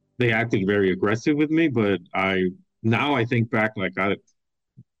 They acted very aggressive with me, but I think back, like I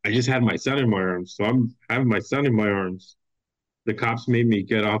just had my son in my arms, so I'm having my son in my arms. The cops made me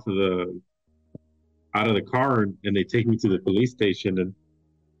get out of the car, and they take me to the police station. And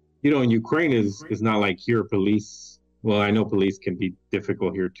in Ukraine is not like here. Police, well, I know police can be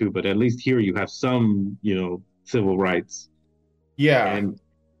difficult here too, but at least here you have some civil rights. Yeah.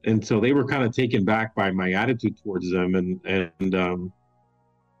 And so they were kind of taken back by my attitude towards them. And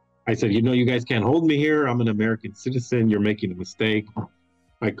I said, you guys can't hold me here. I'm an American citizen. You're making a mistake.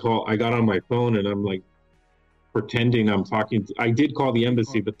 I got on my phone, and I'm like pretending I'm talking I did call the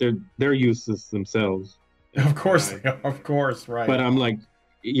embassy, but they're useless themselves. Of course, of course, right. But I'm like,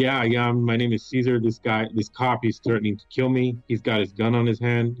 yeah, my name is Cesar. This cop, he's threatening to kill me. He's got his gun on his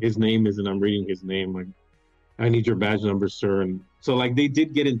hand. His name isn't, I'm reading his name. Like, I need your badge number, sir. And so like they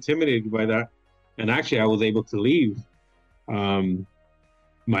did get intimidated by that. And actually I was able to leave.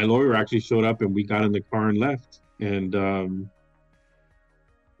 My lawyer actually showed up, and we got in the car and left. And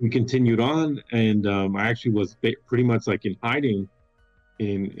we continued on, and I actually was pretty much like in hiding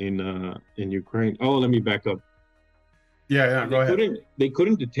in Ukraine. Oh, let me back up. Yeah, go ahead. They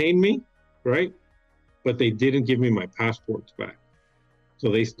couldn't detain me, right? But they didn't give me my passports back. So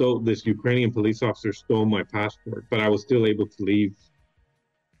this Ukrainian police officer stole my passport, but I was still able to leave.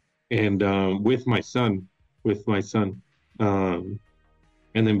 And with my son.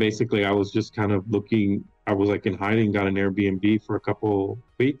 And then basically I was just kind of looking, I was like in hiding, got an Airbnb for a couple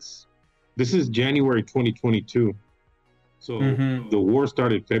weeks. This is January 2022. So Mm-hmm. the war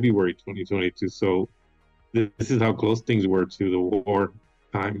started February 2022. So this is how close things were to the war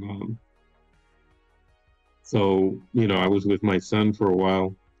time. So, I was with my son for a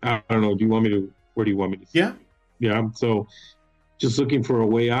while. I don't know. Where do you want me to say? Yeah. Yeah. So just looking for a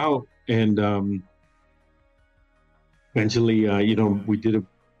way out. And eventually, we did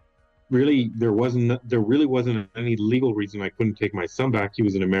there really wasn't any legal reason I couldn't take my son back. He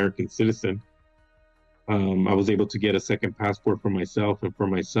was an American citizen. I was able to get a second passport for myself and for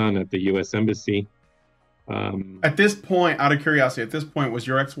my son at the U.S. Embassy. At this point, out of curiosity, at this point, was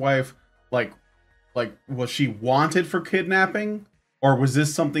your ex-wife like was she wanted for kidnapping, or was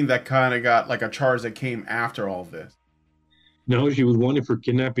this something that kind of got like a charge that came after all of this? No, she was wanted for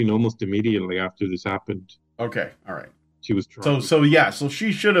kidnapping almost immediately after this happened. Okay, all right. She was So charged. so yeah, so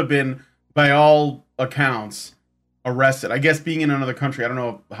she should have been, by all accounts, arrested. I guess being in another country, I don't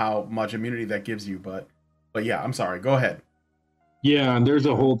know how much immunity that gives you, but yeah, I'm sorry. Go ahead. Yeah, and there's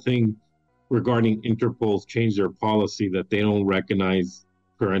a whole thing regarding Interpol's changed their policy that they don't recognize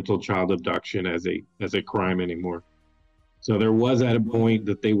parental child abduction as a crime anymore. So there was at a point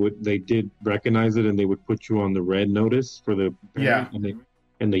that they did recognize it and they would put you on the red notice for the Yeah. parent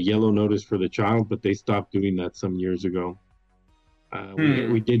and the yellow notice for the child, but they stopped doing that some years ago.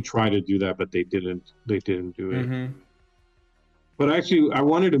 We did try to do that, but they didn't do it. Mm-hmm. But actually, I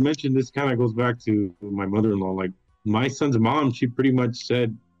wanted to mention this kind of goes back to my mother-in-law. Like my son's mom, she pretty much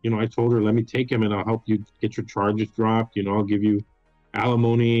said, I told her, let me take him and I'll help you get your charges dropped. I'll give you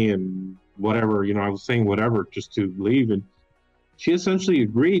alimony and whatever. I was saying whatever just to leave, and she essentially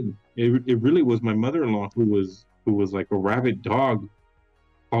agreed. It really was my mother-in-law who was like a rabid dog,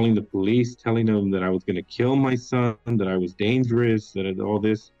 calling the police, telling them that I was going to kill my son, that I was dangerous, all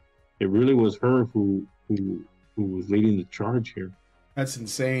this. It really was her who was leading the charge here. That's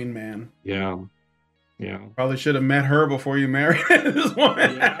insane, man. Yeah. Yeah. Probably should have met her before you married this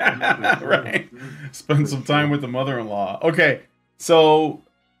woman. Yeah, sure, Right. sure. Spend some time with the mother-in-law. Okay. So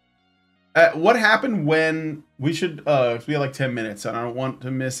what happened when we should we have like 10 minutes and I don't want to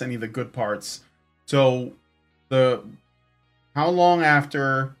miss any of the good parts. So how long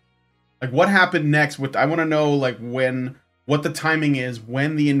after, like what happened next with, I want to know like what the timing is,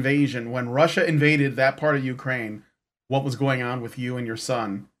 when the invasion, when Russia invaded that part of Ukraine, what was going on with you and your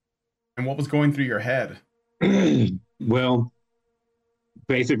son and what was going through your head? Well,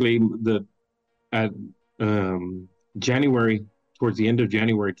 basically at January, towards the end of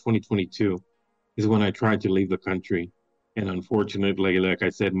January 2022 is when I tried to leave the country. And unfortunately, like I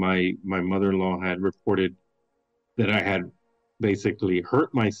said, my mother-in-law had reported that I had basically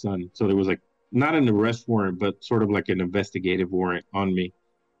hurt my son. So there was like not an arrest warrant, but sort of like an investigative warrant on me.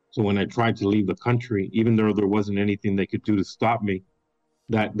 So when I tried to leave the country, even though there wasn't anything they could do to stop me,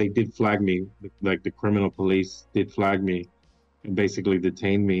 that they did flag me, like the criminal police did flag me and basically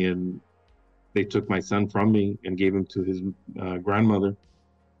detained me, and they took my son from me and gave him to his grandmother.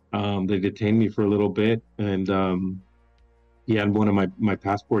 They detained me for a little bit, and he had one of my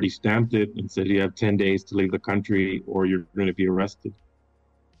passport. He stamped it and said, "You have 10 days to leave the country, or you're going to be arrested."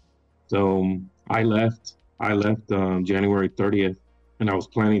 So I left. January 30th, and I was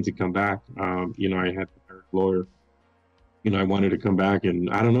planning to come back. I had to hire a lawyer. I wanted to come back, and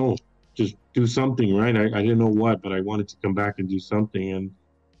I don't know, just do something, right? I didn't know what, but I wanted to come back and do something. And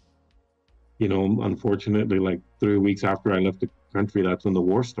unfortunately, like 3 weeks after I left the country, that's when the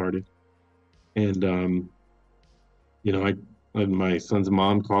war started. And my son's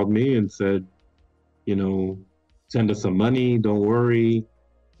mom called me and said, send us some money. Don't worry.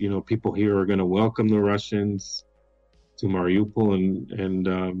 People here are going to welcome the Russians to Mariupol.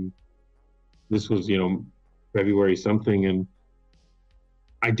 And this was, February something. And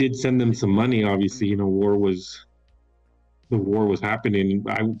I did send them some money. Obviously, the war was happening.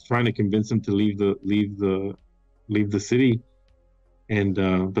 I was trying to convince them to leave the city, and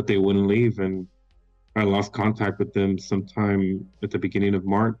but they wouldn't leave. And I lost contact with them sometime at the beginning of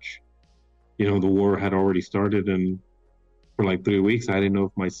March. The war had already started, and for like 3 weeks, I didn't know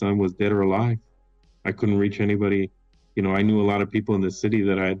if my son was dead or alive. I couldn't reach anybody. I knew a lot of people in the city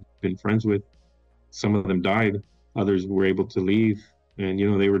that I had been friends with. Some of them died. Others were able to leave, and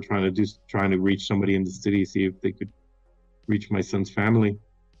they were trying to reach somebody in the city, see if they could reach my son's family.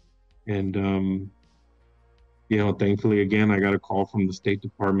 And thankfully, again, I got a call from the State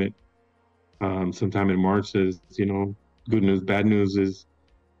Department sometime in March. Says, good news, bad news is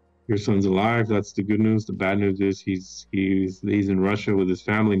your son's alive. That's the good news. The bad news is he's in Russia with his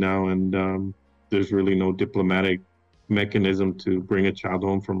family now, and there's really no diplomatic mechanism to bring a child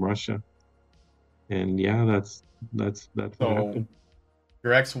home from Russia. And yeah, that's what happened.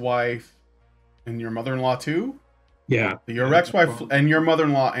 Your ex-wife and your mother-in-law too? Yeah, Your ex-wife and your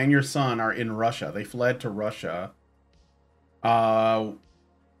mother-in-law and your son are in Russia. They fled to Russia. Uh,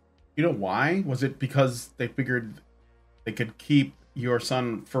 you know why? Was it because they figured they could keep your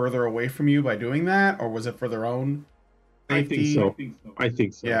son further away from you by doing that, or was it for their own I think safety? so. I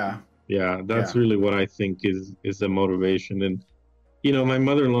think so. Yeah, Yeah, that's yeah. really what I think is the motivation. And you know, my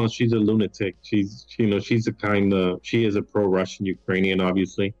mother-in-law, she's a lunatic. She's the kind of she is a pro-Russian Ukrainian,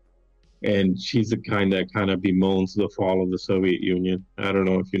 obviously, and she's the kind of bemoans the fall of the Soviet Union. I don't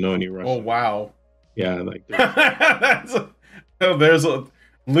know if you know any Oh Russian. wow. Yeah, like there's That's there's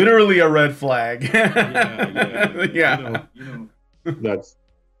literally a red flag. yeah, Yeah. that's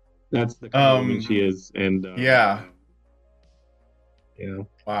that's the kind of woman Um. she is, and Yeah. yeah.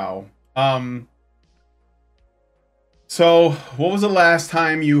 Wow. So, what was the last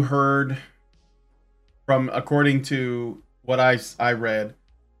time you heard from, according to what I read,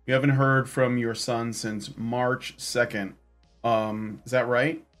 you haven't heard from your son since March 2nd. Is that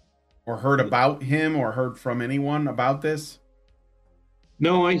right? Or heard about him or heard from anyone about this?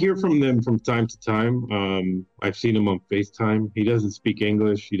 No, I hear from them from time to time. I've seen him on FaceTime. He doesn't speak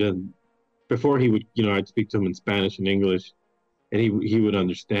English. He doesn't. Before he would, I'd speak to him in Spanish and English, and he would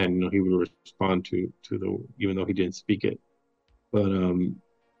understand. He would respond to the even though he didn't speak it. But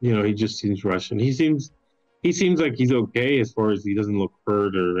he just seems Russian. He seems like he's okay as far as he doesn't look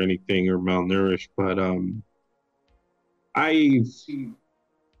hurt or anything or malnourished. But I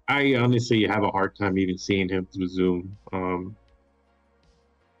I honestly have a hard time even seeing him through Zoom.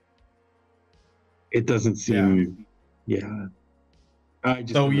 It doesn't Yeah. seem, yeah. I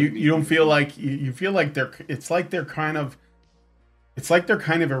just So you don't feel like you feel like it's like they're kind of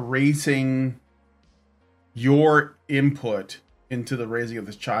erasing your input into the raising of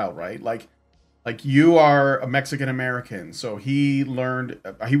this child, right? Like you are a Mexican American, so he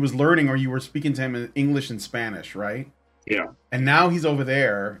was learning, or you were speaking to him in English and Spanish, right? yeah, And now he's over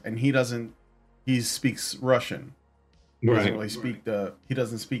there and he speaks Russian. He doesn't right. really he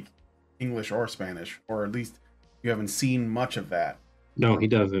doesn't speak English or Spanish, or at least you haven't seen much of that. No, he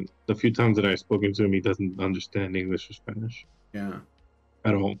doesn't. The few times that I've spoken to him, he doesn't understand English or Spanish Yeah.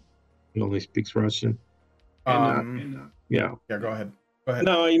 at all. He only speaks Russian. Yeah. Yeah, go ahead. Go ahead.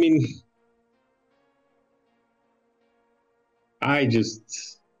 No, I mean, I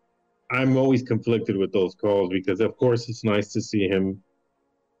just, I'm always conflicted with those calls because, of course, it's nice to see him,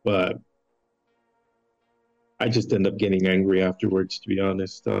 but I just end up getting angry afterwards, to be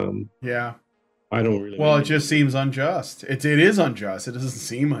honest. Yeah. I don't really Well, it make just seems unjust. It is unjust. It doesn't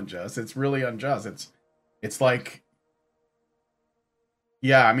seem unjust. It's really unjust. It's like,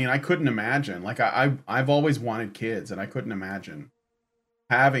 yeah, I mean, I couldn't imagine. Like I've always wanted kids, and I couldn't imagine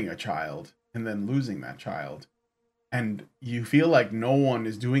having a child and then losing that child. And you feel like no one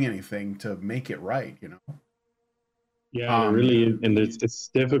is doing anything to make it right, you know? Yeah, and it really is, and it's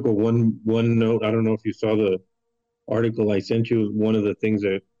difficult. One note, I don't know if you saw the article I sent you. One of the things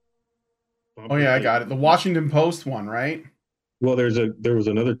that Oh yeah, I got it. The Washington Post one, right? well, there was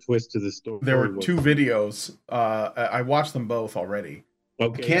another twist to the story. There were two videos. I watched them both already.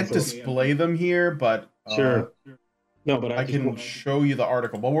 Okay, I can't display them here, but sure. No, but I can show you the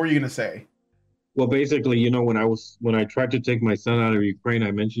article. What were you gonna say? well, basically, when I tried to take my son out of Ukraine,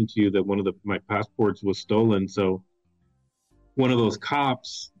 I mentioned to you that one of my passports was stolen. So one of those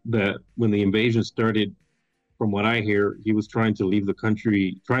cops that when the invasion started, from what I hear, he was trying to leave the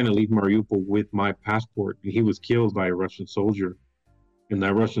country, trying to leave Mariupol with my passport, and he was killed by a Russian soldier. And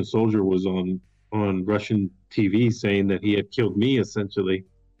that Russian soldier was on Russian TV saying that he had killed me essentially,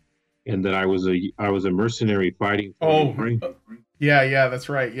 and that I was a mercenary fighting for Ukraine. Yeah, that's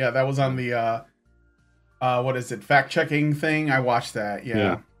right. Yeah, that was on the what is it, fact checking thing? I watched that.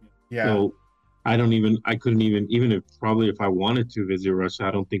 Yeah. So I couldn't even if probably if I wanted to visit Russia,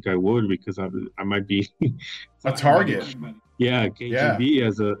 I don't think I would because I might be a target. Yeah, KGB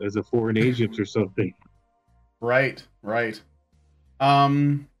as a foreign agent or something. Right.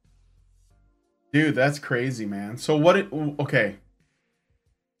 Dude, that's crazy, man. So okay.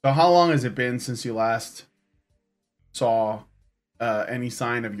 So how long has it been since you last saw any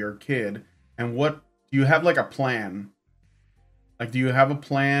sign of your kid? And what do you have, like a plan? Like, do you have a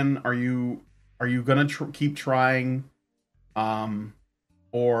plan? Are you gonna keep trying,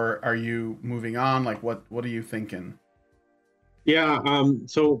 or are you moving on? Like, what are you thinking? Yeah.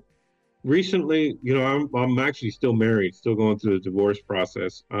 So recently, I'm actually still married, still going through the divorce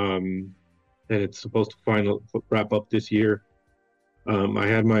process. And it's supposed to wrap up this year. I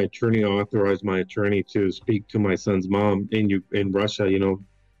had my attorney authorize my attorney to speak to my son's mom in Russia,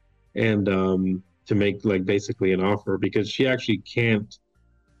 and to make like basically an offer because she actually can't.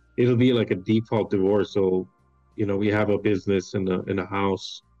 It'll be like a default divorce. So we have a business and a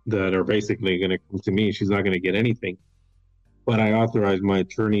house that are basically going to come to me. She's not going to get anything. But I authorized my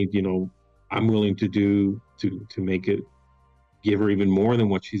attorney, I'm willing to do to make it give her even more than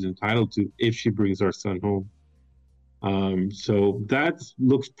what she's entitled to if she brings our son home. So that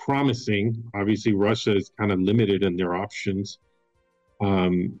looks promising. Obviously, Russia is kind of limited in their options.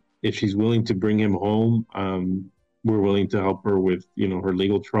 If she's willing to bring him home, we're willing to help her with, her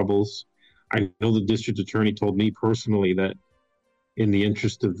legal troubles. I know the district attorney told me personally that in the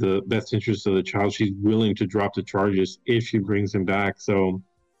interest of the best interest of the child, she's willing to drop the charges if she brings him back. So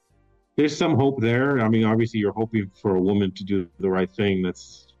there's some hope there. I mean, obviously, you're hoping for a woman to do the right thing.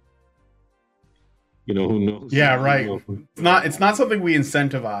 That's, who knows? Yeah, right. It's not something we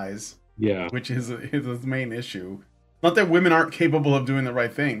incentivize. Yeah, which is the main issue. Not that women aren't capable of doing the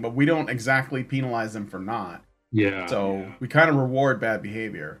right thing, but we don't exactly penalize them for not. Yeah. So we kind of reward bad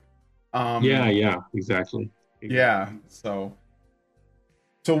behavior. Yeah, exactly. Yeah. So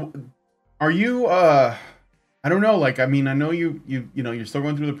are you I don't know, like, I mean, I know you're still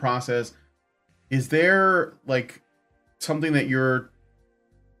going through the process. Is there like something that you're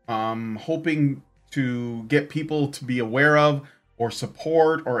hoping to get people to be aware of or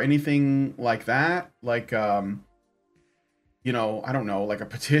support or anything like that? Like I don't know, like a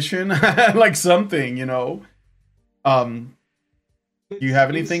petition, like something, do you have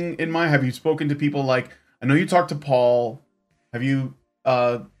anything in mind? Have you spoken to people like, I know you talked to Paul. Have you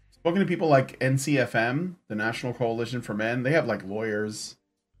spoken to people like NCFM, the National Coalition for Men? They have like lawyers.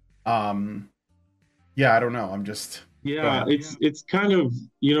 Yeah, I don't know. I'm just it's kind of,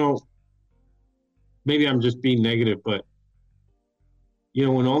 maybe I'm just being negative, but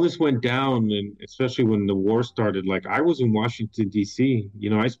when all this went down, and especially when the war started, like I was in Washington, D.C.,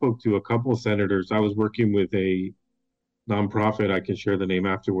 I spoke to a couple of senators. I was working with a nonprofit. I can share the name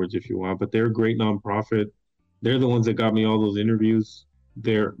afterwards if you want, but they're a great nonprofit. They're the ones that got me all those interviews.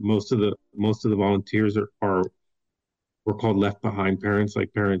 Most of the volunteers were called left behind parents,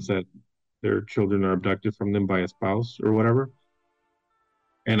 like parents that their children are abducted from them by a spouse or whatever.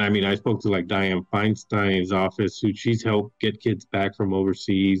 And I mean, I spoke to like Dianne Feinstein's office, who she's helped get kids back from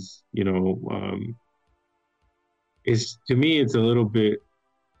overseas. It's, to me, it's a little bit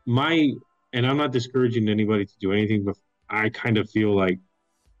and I'm not discouraging anybody to do anything, but I kind of feel like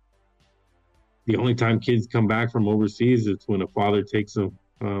the only time kids come back from overseas is when a father takes them.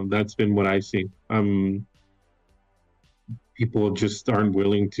 That's been what I've seen. People just aren't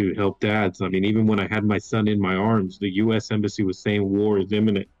willing to help dads. I mean, even when I had my son in my arms, the U.S. Embassy was saying war is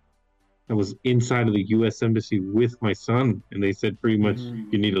imminent. I was inside of the U.S. Embassy with my son, and they said pretty much,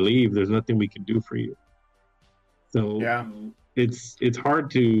 you need to leave. There's nothing we can do for you. So yeah, it's hard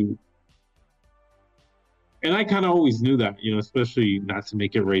to, and I kind of always knew that, especially not to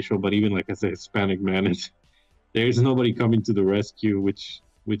make it racial, but even like as a Hispanic man, there's nobody coming to the rescue, which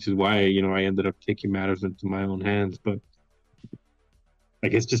is why, I ended up taking matters into my own hands. But I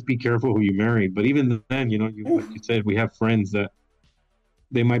guess just be careful who you marry. But even then, like you said, we have friends that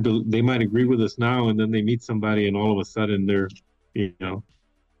they might agree with us now, and then they meet somebody, and all of a sudden they're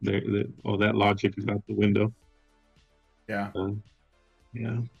all that logic is out the window. Yeah.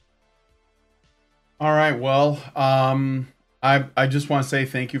 Yeah. All right. Well, I just want to say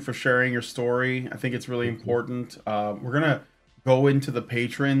thank you for sharing your story. I think it's really important. We're gonna go into the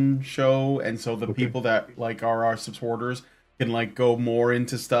patron show, and so the people that like are our supporters can like go more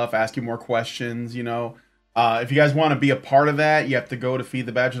into stuff, ask you more questions. If you guys want to be a part of that, you have to go to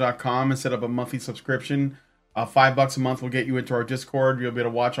feedthebadger.com and set up a monthly subscription. $5 a month will get you into our Discord. You'll be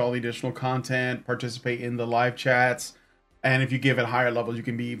able to watch all the additional content, participate in the live chats, and if you give it higher levels, you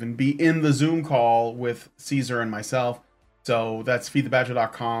can even be in the Zoom call with Cesar and myself. So that's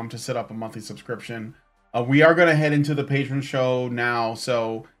feedthebadger.com to set up a monthly subscription. We are going to head into the patron show now,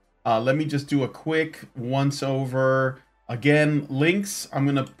 so let me just do a quick once over. Again, links, I'm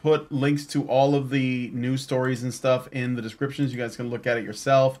going to put links to all of the news stories and stuff in the descriptions. You guys can look at it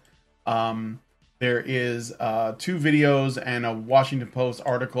yourself. There is 2 videos and a Washington Post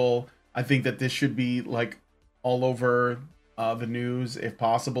article. I think that this should be like all over the news if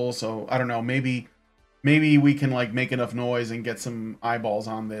possible. So I don't know, maybe we can like make enough noise and get some eyeballs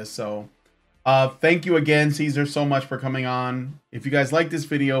on this. So thank you again, Cesar, so much for coming on. If you guys like this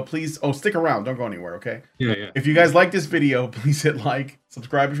video, please stick around, don't go anywhere. Okay. Yeah. If you guys like this video, please hit like,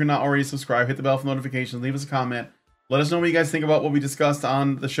 subscribe if you're not already subscribed, hit the bell for notifications, leave us a comment, let us know what you guys think about what we discussed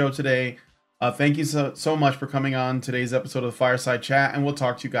on the show today. Thank you so much for coming on today's episode of the Fireside Chat, and we'll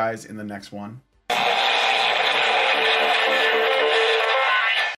talk to you guys in the next one.